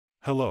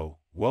Hello,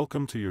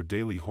 welcome to your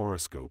daily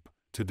horoscope.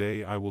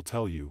 Today I will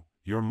tell you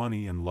your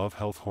money and love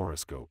health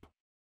horoscope.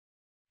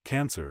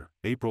 Cancer,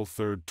 April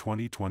 3,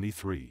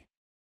 2023.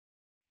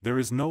 There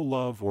is no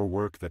love or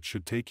work that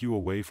should take you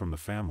away from the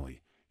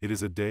family. It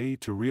is a day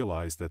to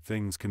realize that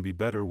things can be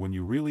better when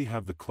you really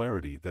have the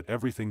clarity that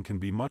everything can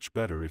be much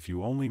better if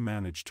you only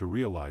manage to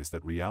realize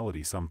that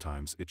reality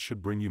sometimes it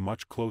should bring you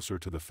much closer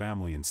to the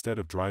family instead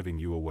of driving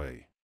you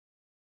away.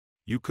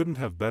 You couldn't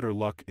have better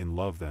luck in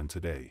love than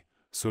today.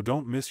 So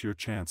don't miss your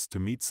chance to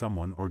meet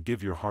someone or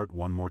give your heart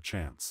one more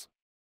chance.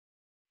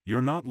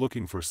 You're not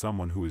looking for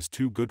someone who is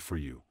too good for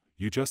you,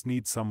 you just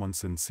need someone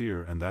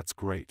sincere, and that's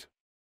great.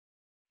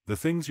 The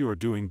things you are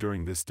doing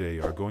during this day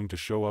are going to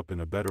show up in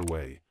a better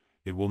way.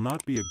 It will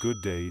not be a good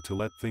day to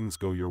let things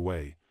go your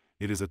way.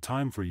 It is a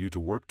time for you to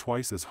work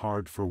twice as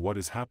hard for what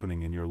is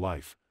happening in your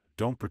life.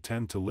 Don't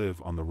pretend to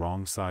live on the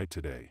wrong side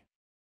today.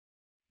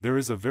 There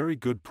is a very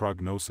good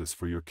prognosis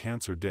for your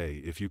Cancer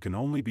day if you can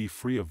only be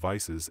free of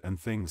vices and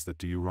things that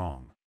do you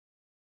wrong.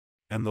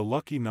 And the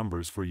lucky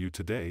numbers for you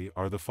today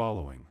are the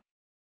following: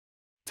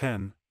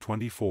 10,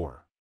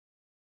 24,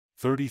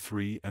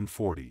 33 and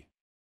 40.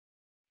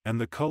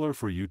 And the color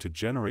for you to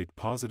generate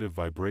positive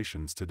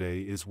vibrations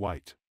today is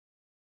white.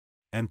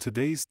 And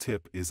today's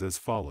tip is as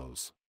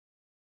follows.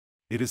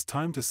 It is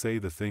time to say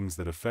the things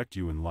that affect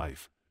you in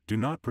life. Do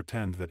not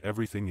pretend that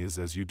everything is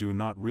as you do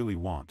not really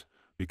want,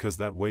 because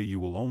that way you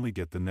will only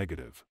get the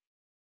negative.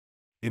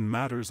 In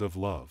matters of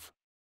love,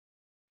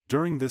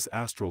 during this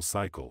astral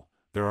cycle,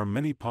 there are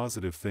many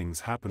positive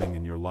things happening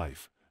in your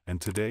life, and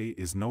today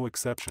is no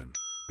exception,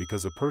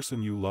 because a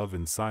person you love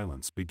in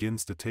silence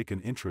begins to take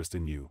an interest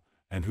in you,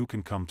 and who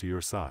can come to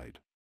your side.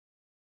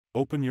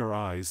 Open your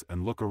eyes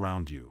and look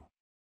around you.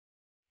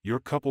 Your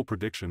couple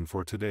prediction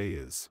for today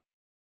is: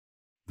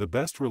 the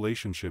best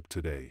relationship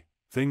today.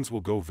 Things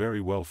will go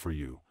very well for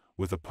you,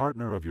 with a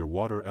partner of your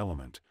water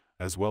element,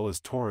 as well as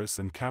Taurus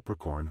and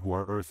Capricorn who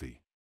are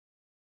earthy.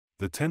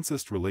 The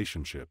tensest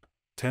relationship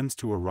tends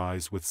to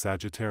arise with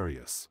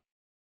Sagittarius.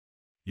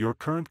 Your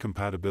current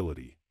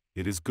compatibility,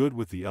 it is good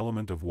with the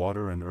element of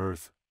water and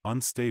earth,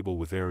 unstable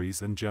with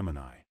Aries and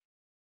Gemini.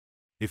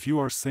 If you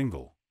are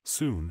single,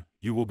 soon,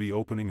 you will be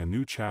opening a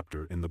new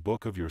chapter in the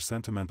book of your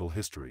sentimental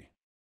history.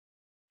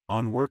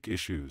 On work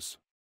issues,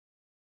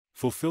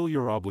 fulfill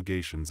your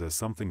obligations as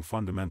something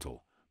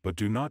fundamental, but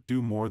do not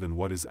do more than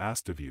what is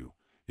asked of you.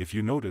 If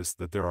you notice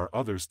that there are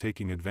others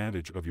taking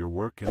advantage of your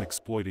work and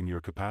exploiting your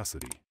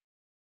capacity,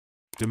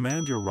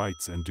 demand your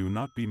rights and do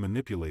not be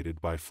manipulated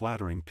by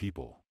flattering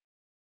people.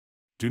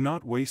 Do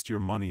not waste your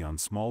money on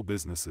small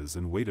businesses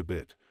and wait a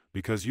bit,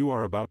 because you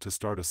are about to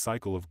start a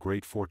cycle of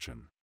great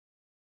fortune.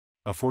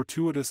 A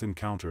fortuitous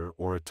encounter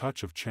or a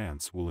touch of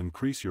chance will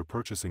increase your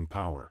purchasing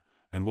power,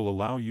 and will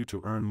allow you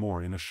to earn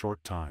more in a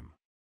short time.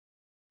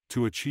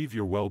 To achieve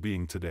your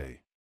well-being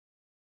today,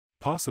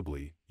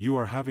 possibly, you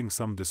are having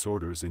some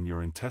disorders in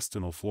your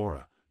intestinal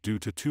flora, due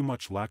to too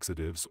much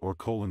laxatives or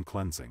colon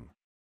cleansing.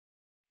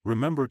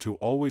 Remember to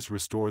always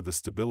restore the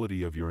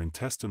stability of your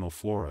intestinal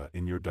flora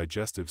in your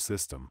digestive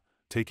system,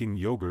 taking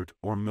yogurt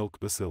or milk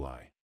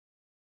bacilli.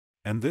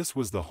 And this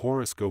was the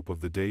horoscope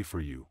of the day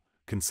for you.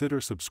 Consider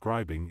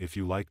subscribing if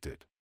you liked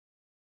it.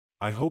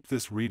 I hope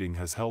this reading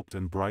has helped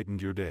and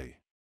brightened your day.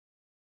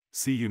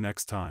 See you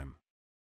next time.